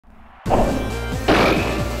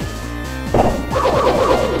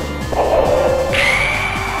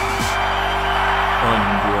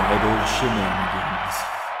Shenanigans.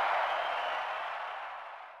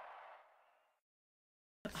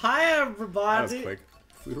 Hi, That everybody. was quick.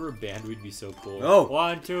 If we were a band, we'd be so cool. Oh.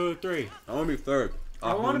 1, 2, 3. I want to be third.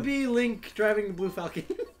 I want to be Link driving the Blue Falcon.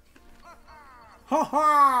 Ha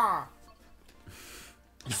ha!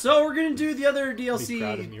 So we're gonna do the other Be proud of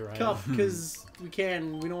DLC me, Ryan. cup because we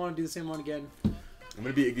can. We don't want to do the same one again. I'm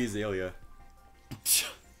gonna be Iggy Azalea.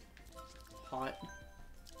 Hot.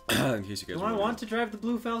 In case you guys Do I want to drive the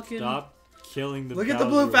Blue Falcon? Stop killing the Look at the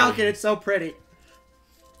Blue Bowser Falcon. wings. It's so pretty.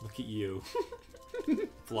 Look at you.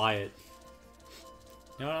 Fly it.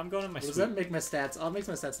 You know what? I'm going on my Does sweet... that make my stats? Oh, it makes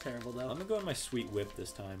my stats terrible though. I'm gonna go on my sweet whip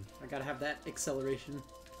this time. I gotta have that acceleration.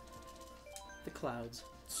 The clouds.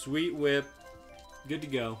 Sweet whip. Good to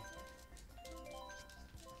go.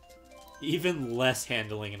 Even less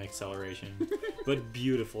handling and acceleration. But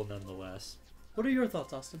beautiful nonetheless. What are your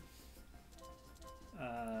thoughts, Austin?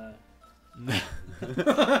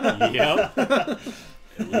 Yep.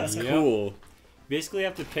 That's Yep. cool. Basically, you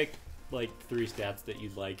have to pick like 3 stats that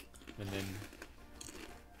you'd like, and then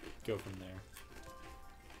go from there.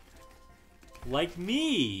 Like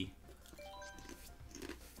me.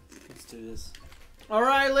 Let's do this. All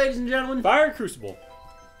right, ladies and gentlemen. Fire Crucible.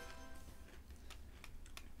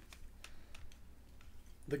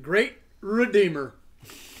 The Great Redeemer.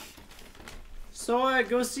 So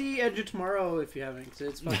go see Edge of Tomorrow if you haven't, 'cause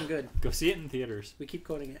it's fucking good. Go see it in theaters. We keep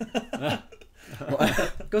quoting it.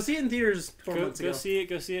 Go see it in theaters 4 months ago. Go see it.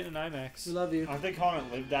 Go see it in IMAX. We love you. Aren't they calling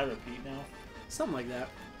it Live, Die, Repeat now? Something like that.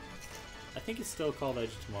 I think it's still called Edge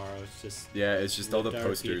of Tomorrow. It's just Yeah, it's just all the Live, Die, Repeat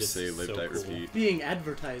posters is say live, so die, cool. repeat. Being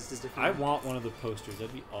advertised is different. I want one of the posters.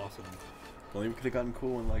 That'd be awesome. Well, we could have gotten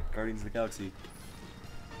cool in like Guardians of the Galaxy.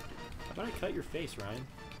 How about I cut your face, Ryan?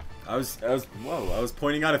 I was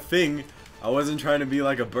pointing out a thing. I wasn't trying to be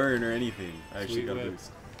like a burn or anything. I actually Sweet got a whip.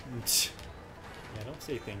 boost. Yeah, don't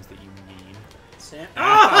say things that you mean. Sam. Oh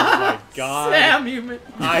my god. Sam, you.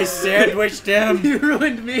 I sandwiched him. You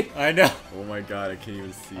ruined me. I know. Oh my god, I can't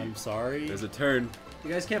even see. I'm sorry. There's a turn.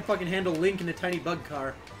 You guys can't fucking handle Link in a tiny bug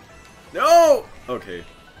car. No! Okay.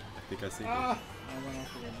 I think I see. I went off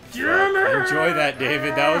the edge. Enjoy that,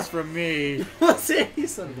 David. That was from me. What's it? You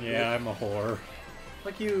son of a Yeah, I'm a whore. bitch.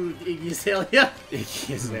 Fuck you, Iggy Azalea.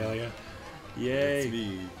 Iggy Azalea. It's Yay.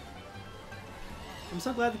 me. I'm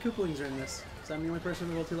so glad the Koopalings are in this, because I'm the only person in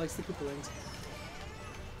the world who likes the Koopalings.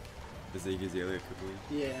 Is Iggy Azalea Cooperly?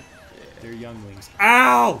 Yeah. They're younglings.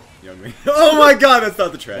 Ow! Young me. Oh my god, that's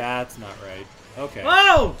not the track. That's not right. Okay.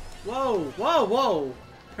 Whoa! Whoa! Whoa! Whoa!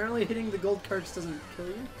 Apparently hitting the gold cards doesn't kill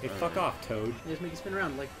you. Hey, fuck off, Toad. They just make you spin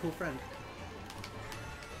around like a cool friend.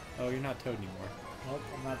 Oh, you're not Toad anymore. Nope,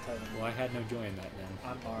 I'm not telling you. Well, I had no joy in that then.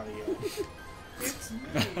 I'm Mario. It's me.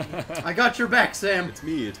 I got your back, Sam. It's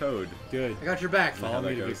me, a toad. Good. I got your back. Follow Follow how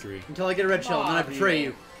me that to goes. victory. Until I get a red shell, and then I betray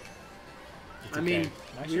you. It's I okay. mean,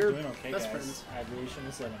 I'm actually we're doing okay, best guys. friends. I really shouldn't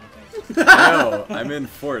have said anything. No, I'm in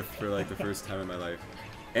 4th for like the first time in my life.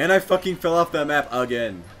 And I fucking fell off that map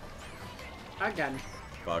again. I got him.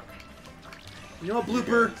 Fuck. You know what,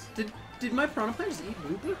 Blooper? Did my piranha plant just eat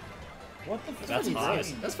Blooper? What the fuck? That's is hot.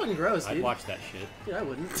 this? That's fucking gross, I'd dude. watch that shit. Dude, I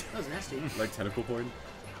wouldn't. That was nasty. Like tentacle porn?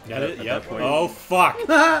 Got it? At Yep. that point. Oh, fuck.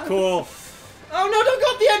 Cool. Oh no, don't go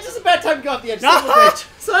off the edge! This is a bad time to go off the edge! Son of a bitch!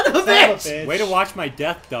 Son of a Son of a bitch! bitch. Way to watch my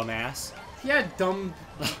death, dumbass. Yeah, dumb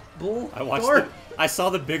bull. I watched door. I saw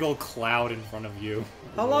the big old cloud in front of you.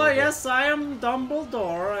 Hello, yes, I am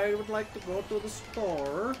Dumbledore. I would like to go to the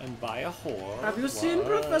store. And buy a whore. Have you seen What?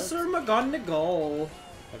 Professor McGonagall?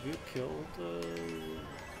 Have you killed the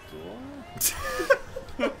door?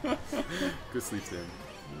 Go sleep, Sam.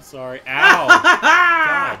 I'm sorry. Ow!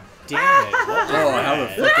 God damn it. What was Oh, how the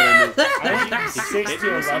that? fuck did I miss? I did It 6 hit to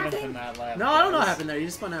you or 11th something? in that last. No, I don't know what happened there. You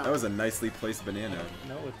just spun out. That was a nicely placed banana.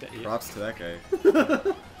 No, with that. Yeah. Props to that guy.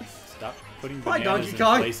 Stop putting Probably bananas Donkey in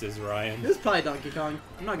Kong. places, Ryan. It was probably Donkey Kong.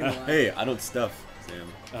 I'm not gonna lie. Hey, I don't stuff, Sam.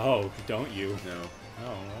 Oh, don't you? No.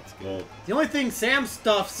 Oh, that's good. Well, The only thing Sam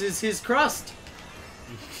stuffs is his crust.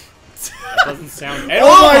 That doesn't sound.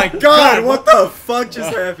 oh my god, what the fuck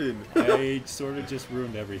just happened? I sort of just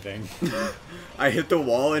ruined everything. I hit the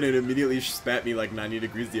wall and it immediately spat me like 90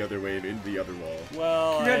 degrees the other way and into the other wall.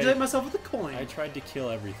 Well, Congratulate myself with a coin. I tried to kill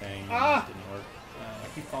everything. And Ah! it didn't work.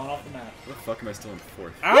 I keep falling off the map. What the fuck am I still in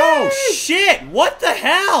 4th? Oh shit! What the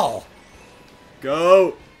hell?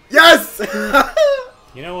 Go! Yes!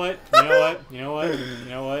 You know what? You know what? You know what? You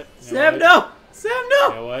know what? You know Sam, what? no! Sam, You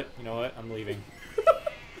no! know what? You know what? I'm leaving.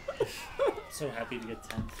 So happy to get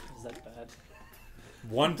 10th. Is that bad?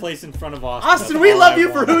 One place in front of Austin. Austin, That's we all love I you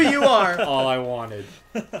for who wanted. you are. All I wanted.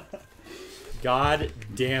 God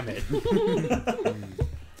damn it.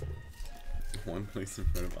 One place in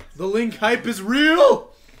front of us. The Link hype is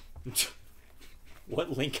real!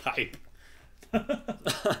 What Link hype?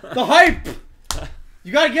 The hype!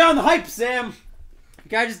 You gotta get on the hype, Sam! You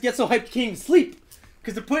gotta just get so hyped you can't even sleep.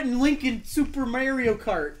 Because they're putting Link in Super Mario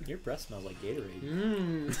Kart. Your breath smells like Gatorade.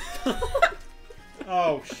 Mmm.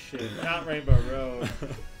 Oh shit! Not Rainbow Road.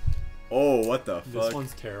 Oh, what the This fuck?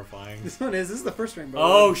 one's terrifying. This is the first Rainbow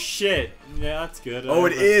Oh Road. shit! Yeah, that's good. Oh, I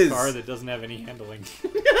it have a is. car that doesn't have any handling.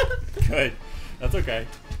 Good. That's okay.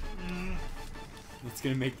 It's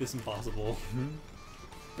gonna make this impossible.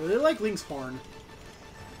 I really like Link's horn.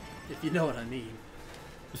 If you know what I mean.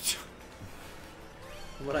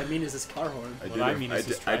 What I mean is his car horn.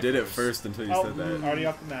 I did it first until you said that. Already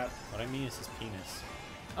off the map. What I mean is his penis.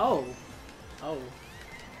 Oh. Oh.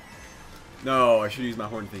 No, I should use my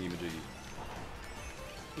horn thingy majiggy.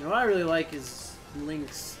 You know what I really like is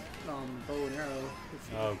Link's bow and arrow.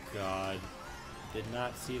 Oh god. Did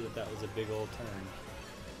not see that that was a big old turn.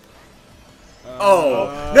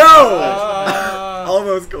 Oh no! All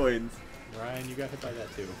those coins. Ryan, you got hit by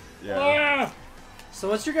that too. Yeah. So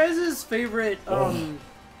what's your guys' favorite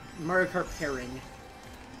Mario Kart pairing?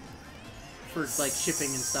 For like shipping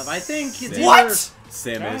and stuff. I think it's What? either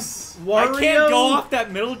Samus. Wario. I can't go off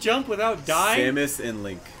that middle jump without dying. Samus and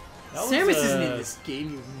Link. That was, Samus isn't in this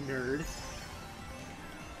game, you nerd.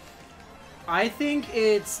 I think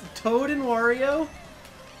it's Toad and Wario.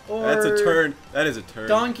 Or That's a turn. That is a turn.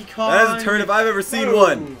 Donkey Kong. That is a turn if I've ever seen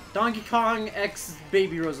one. Donkey Kong x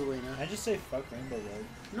Baby Rosalina. I just say fuck Rainbow Road.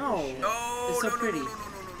 No. No, It's so no, no, pretty. no, no, no,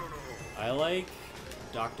 no, no. I like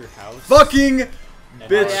Dr. House. Fucking and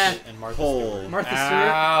bitch yeah. And Martha hole. Stewart. Martha Stewart.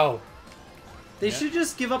 Ow! They Yeah. should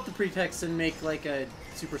just give up the pretext and make like a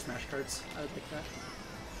Super Smash Karts. I would think that.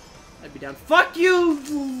 I'd be down. Fuck you,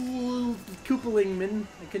 Koopalingman.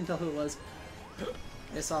 I couldn't tell who it was.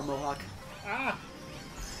 I saw Mohawk. Ah!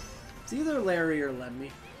 It's either Larry or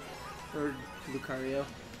Lemmy. Or Lucario.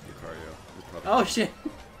 Lucario. is probably- Oh shit.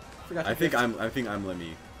 Forgot I to think gift. I'm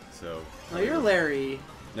Lemmy. So. No, you're Larry.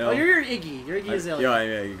 No. Oh, you're Iggy. You're Iggy Azalea.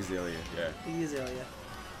 Yeah, Azalea. Yeah. Iggy Azalea.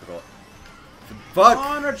 Fuck.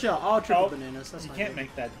 Oh, no, chill. Oh, triple Oh, bananas. That's You not can't good.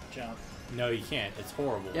 make that jump. No, you can't. It's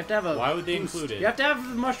horrible. You have to have a. Why would they boost. include it? You have to have a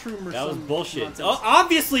mushroom or That was some bullshit. nonsense. Oh,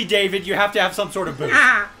 obviously, David, you have to have some sort of boost.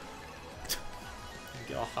 Ah!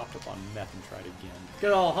 Get all hopped up on meth and try it again.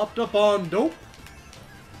 Get all hopped up on dope.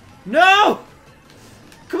 No!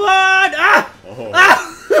 Come on! Ah! Oh.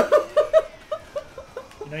 Ah!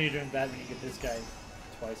 You know you're doing bad when you get this guy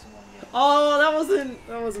twice in one game. Oh, that wasn't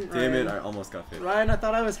Damn Ryan. it! I almost got hit. Ryan, I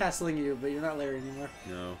thought I was hassling you, but you're not Larry anymore.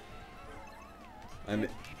 No. I'm.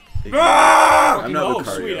 Ah! I'm not Oh,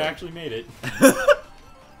 Lucario. sweet, I actually made it.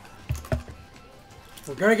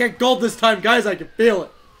 We're gonna get gold this time, guys. I can feel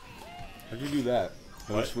it. How'd you do that?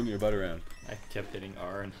 How What? much swing your butt around? I kept hitting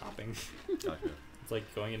R and hopping. Gotcha. It's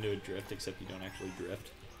like going into a drift, except you don't actually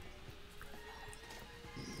drift.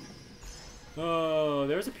 Oh,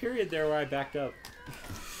 there was a period there where I backed up.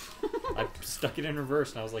 I stuck it in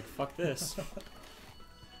reverse, and I was like, "Fuck this."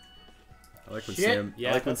 I like when Shit. Sam. Yeah,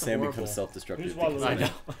 I like when that's Sam horrible. becomes self-destructive. Who's because Waluigi? I know.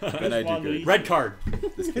 Then I do Waluigi? good. Red card.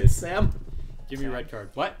 This kid. Sam, Give me a red card.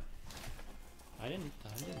 What? I didn't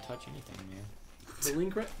touch anything, man. the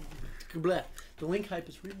link, bleh. The link hype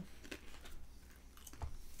is real.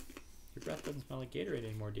 Your breath doesn't smell like Gatorade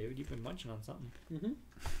anymore, David. You've been munching on something.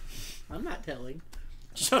 I'm not telling.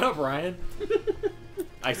 Shut up, Ryan.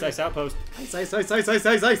 Ice outpost. Ice, ice, ice, ice, ice,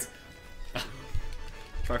 ice, ice.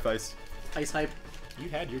 Try face. Ice hype. You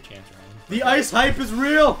had your chance, Ryan. The ice hype is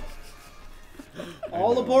real.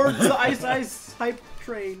 All aboard the ice hype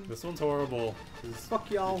train. This one's horrible. Fuck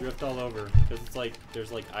y'all. You drift all over because it's like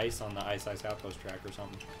there's like ice on the ice outpost track or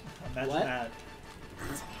something. Imagine What? that.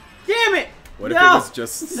 Damn it! What No! if it was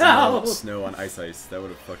just No! snow on ice? That would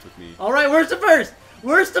have fucked with me. All right, where's the first?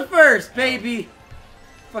 Where's the first, baby?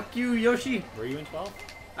 Fuck you, Yoshi. Were you in 12?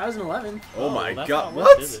 I was in 11. Oh my that's god! not worth,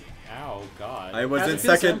 What? is it? Ow, God. I was How's in it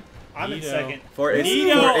feel, second. Sam? I'm in Nito. second. For a,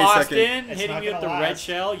 Nito, for a Austin, second. It's hitting not you with the gonna red last.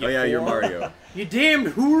 shell. You Oh yeah, you're whore. Mario. You damned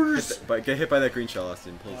hoors. But get hit by that green shell,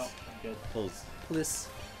 Austin. Pulls. No, I'm good. Pulls. Bliss.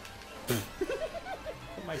 Put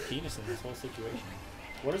my penis in this whole situation.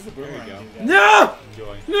 What does the There boomerang you go. do, guys? No!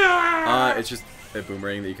 Enjoy. No! It's just a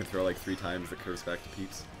boomerang that you can throw like 3 times that curves back to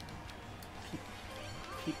peeps.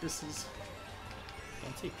 Peepuses.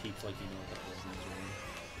 Don't say peeps like you know what that is.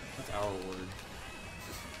 That's our word.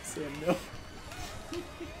 Sam, no.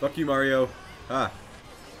 Fuck you, Mario. Ah.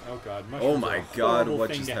 Oh God. Oh Mushrooms my are a God, horrible what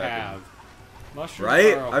thing just to happened? have. Mushrooms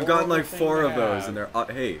Right? are a I've gotten like horrible 4 thing of to those, have. and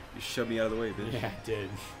they're. Hey, you shoved me out of the way, bitch. Yeah, I did.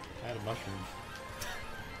 I had a mushroom.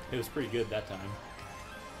 It was pretty good that time.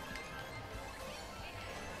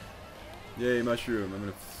 Yay, mushroom. I'm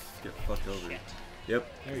gonna get fucked over. Shit. Yep,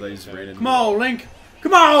 There because you I go, just Tony. ran into Come on, Link.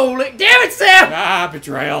 Come on! Damn it, Sam! Ah,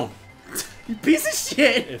 betrayal. You piece of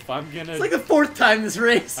shit! If I'm gonna... It's like the 4th time this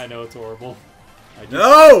race. I know it's horrible.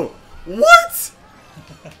 No! What?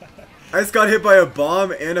 I just got hit by a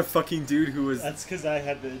bomb and a fucking dude who was That's because I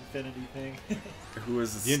had the infinity thing. who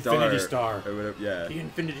was a The star. Infinity Star. Or whatever, yeah. The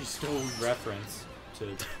Infinity Stone. Reference to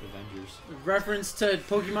Avengers. Reference to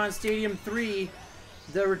Pokemon Stadium 3,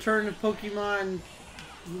 the Return of Pokemon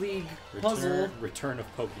League puzzle. Return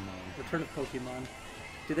of Pokemon. Return of Pokemon.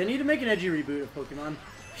 Do they need to make an edgy reboot of Pokemon?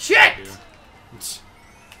 Shit! What'd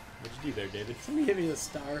you do there, David? Somebody hit me with a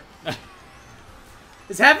star.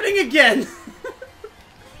 It's happening again!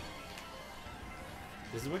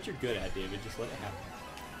 This is what you're good at, David. Just let it happen.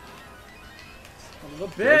 Son of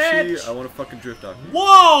a bitch! Yoshi, I want to fucking drift off you.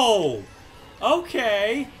 Whoa!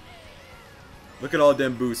 Okay. Look at all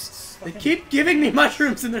them boosts. They keep giving me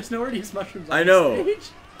mushrooms and there's nowhere to use mushrooms on I know. the stage.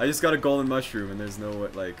 I just got a golden mushroom and there's no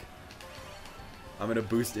like. I'm gonna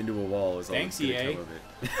boost into a wall. Is all Thanks, that's gonna EA. come of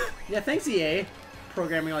it. Yeah, thanks EA.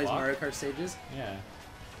 Programming all these Fuck. Mario Kart stages. Yeah.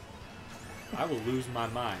 I will lose my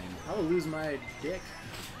mind. I will lose my dick.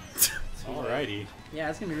 Alrighty. Yeah,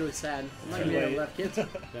 it's gonna be really sad. I'm not gonna be able to have kids.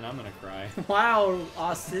 Then I'm gonna cry. Wow,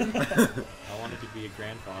 Austin. I wanted to be a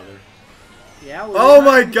grandfather. Yeah, well, Oh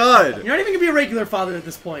my god! You're not even gonna be a regular father at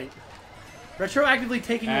this point. Retroactively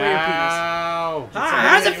taking away your penis. Ow! Ah,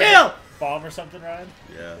 how does it feel? Bomb or something, Ryan?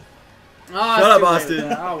 Yeah. Oh, Shut up, it's too late.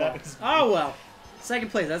 Austin. Oh well. Oh well. 2nd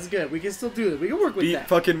place. That's good. We can still do it. We can work with Beat that.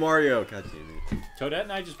 fucking Mario. God damn it. Toadette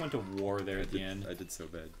and I just went to war there at the end. I did so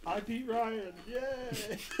bad. I beat Ryan.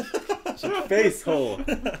 Yay! Face hole.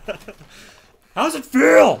 How's it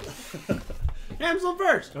feel? Yeah, I'm still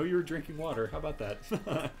first. Oh, you were drinking water. How about that?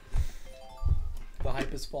 The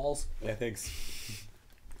hype is false. Yeah, thanks.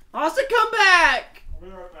 Austin, come back! I'll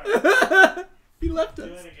be right back. He left Do it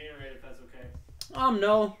in a us. Gatorade if that's okay.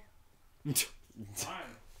 No.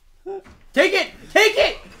 Fine. Take it! Take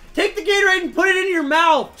it! Take the Gatorade and put it in your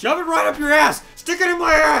mouth! Shove it right up your ass! Stick it in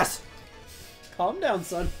my ass! Calm down,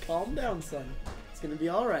 son. Calm down, son. It's gonna be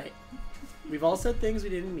alright. We've all said things we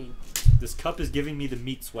didn't mean. This cup is giving me the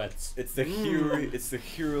meat sweats. It's the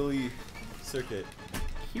Hurley circuit.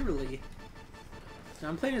 Purely. Now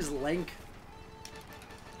I'm playing as Link.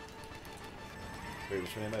 Wait,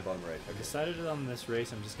 which one am I bottom right? I've decided on this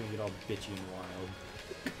race I'm just gonna get all bitchy and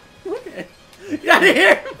wild. Okay. Get out of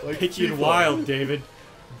here! Like Bitchy and FIFA. wild, David.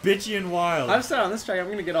 Bitchy and wild. I've said on this track I'm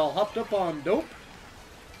gonna get all hopped up on dope.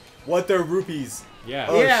 What, they're rupees? Yeah.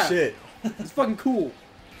 Oh Yeah. shit. It's fucking cool.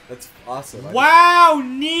 That's awesome. Wow,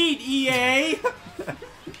 neat, EA!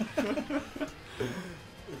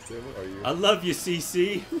 Sam, what are you? I love you,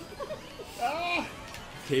 CC.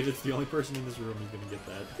 David's the only person in this room who's gonna get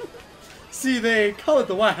that. See, they call it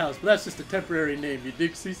the White House, but that's just a temporary name. You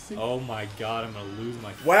dig, CC? Oh my god, I'm gonna lose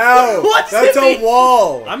my. Wow! What's That's it a mean?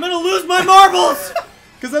 wall! I'm gonna lose my marbles!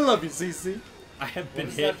 Because I love you, CC. I have been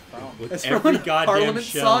is hit that from? with It's every from a goddamn Parliament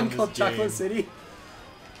shell song in this called game. Chocolate City.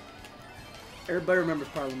 Everybody remembers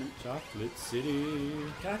Parliament. Chocolate City.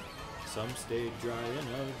 Some stay dry and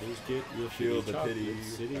others get real Feel shitty. the Chocolate pity.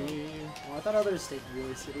 City. Oh, I thought others stayed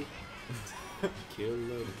really city. Kill a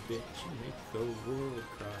little bitch and make the world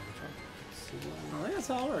cry. Chocolate City. I think that's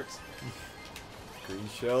how it works. Green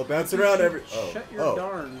shell bouncing around every. Oh. Shut your oh.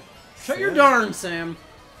 darn. Shut your Sam? darn, Sam.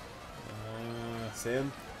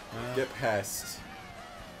 Sam, get past.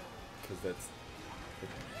 Because that's.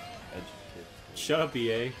 Educate. Shut up,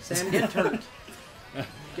 EA. Sam, get turned.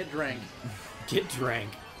 Get drank. Get drank.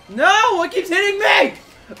 No! What keeps hitting me?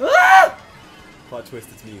 Ah! Plot twist,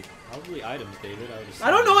 it's me. Probably items, David. I would assume.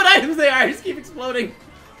 I don't know what items they are. I just keep exploding.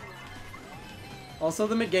 Also,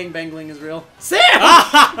 the McGangbangling is real. Sam!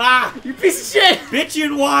 You piece of shit! Bitchy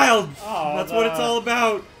and wild! Oh, That's what it's all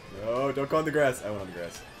about. No, don't go on the grass. I went on the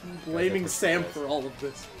grass. I'm blaming Sam for all of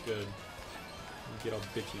this. Good. Get all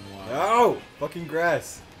bitchy and wild. No! Fucking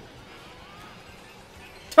grass.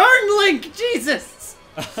 Turn, Link! Jesus!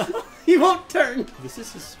 He won't turn. This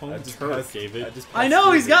is his home I just turf, passed- David. just I passed know,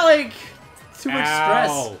 through he's it. got like too much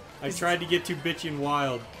Ow. stress. I tried to get too bitchy and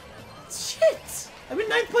wild. Shit! I'm in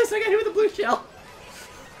 9th place and I got hit with a blue shell.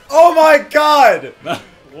 Oh my god!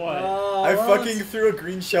 What? I fucking threw a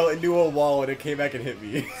green shell into a wall and it came back and hit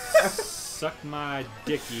me. Suck my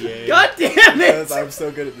dick, EA. God damn Because it! I'm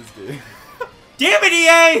so good at this game. Damn it,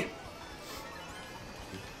 EA!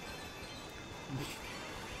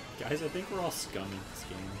 Guys, I think we're all scum in this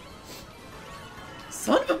game.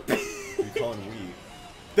 Son of a bitch! What are you calling we?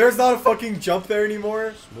 There's not a fucking jump there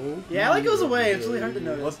anymore? Smoke. Yeah, it like goes away. It's really hard to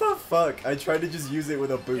notice. What the fuck? I tried to just use it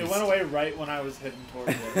with a boost. It went away right when I was heading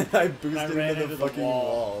towards it. I I boosted ran into into the the fucking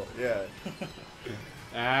wall. wall. Yeah.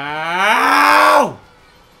 Ow!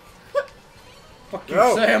 Fuck you,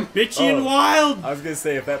 No. Sam. Bitchy and Oh. wild! I was gonna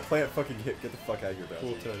say, if that plant fucking hit, get the fuck out of here, Bowser.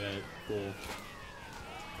 Cool, Toadette. Cool.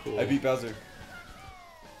 Cool. I beat Bowser.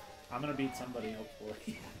 I'm gonna beat somebody,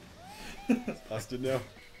 hopefully. Austin, no.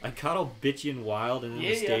 I got all bitchy and wild, and then the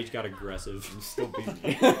Yeah. stage got aggressive. You still beat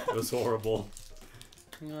me. It was horrible.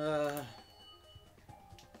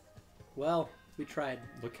 Well, we tried.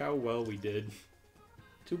 Look how well we did.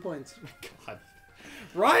 2 points. God.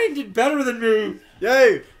 Ryan did better than me!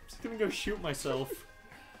 Yay! I'm just gonna go shoot myself.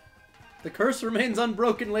 The curse remains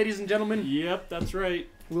unbroken, ladies and gentlemen. Yep, that's right.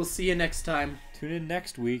 We'll see you next time. Tune in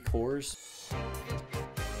next week, whores.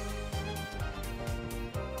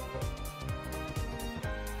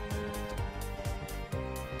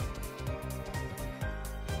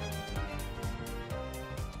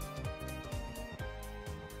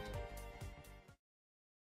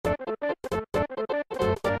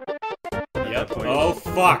 Yep. point. Oh,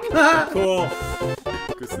 fuck. Cool.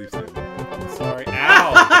 Go sleep, Sam. Sorry.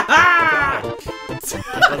 Ow. God.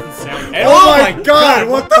 That doesn't sound... Oh, my god!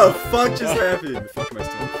 What the fuck just happened? Fuck am I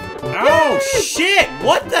still? Oh, shit!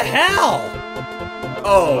 What the hell?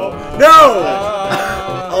 Oh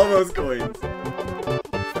no! Almost coins.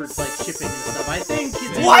 For like shipping and stuff. I think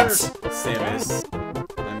it's What? Samus.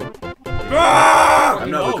 Ah! I'm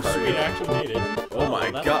not Oh, the Kart sweet, I guy. actually made it. Oh my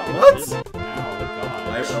that's god, not what? it. Ow,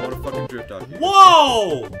 I God. want to fucking drift off here.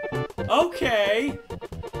 Whoa! Okay.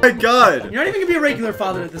 Oh my god! You're not even gonna be a regular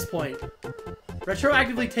father at this point.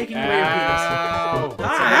 Retroactively taking away your penis. Ow.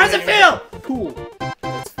 Ah, how does it feel? Cool.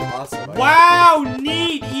 That's awesome. Wow,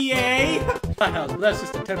 neat, EA! Wow, that's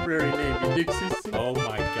just a temporary name, you dig, CC? Oh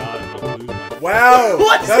my god, I'm gonna lose my... Wow!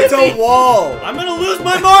 What's That's it a mean? wall! I'm gonna lose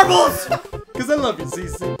my marbles! Because I love you,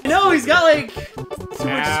 CC. I know, he's got like too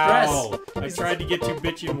much Ow. stress. I tried to get too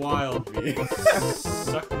bitchy and wild.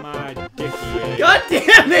 Suck my dick, EA. God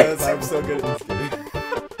damn it! I'm so good at this game.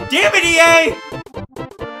 Damn it, EA!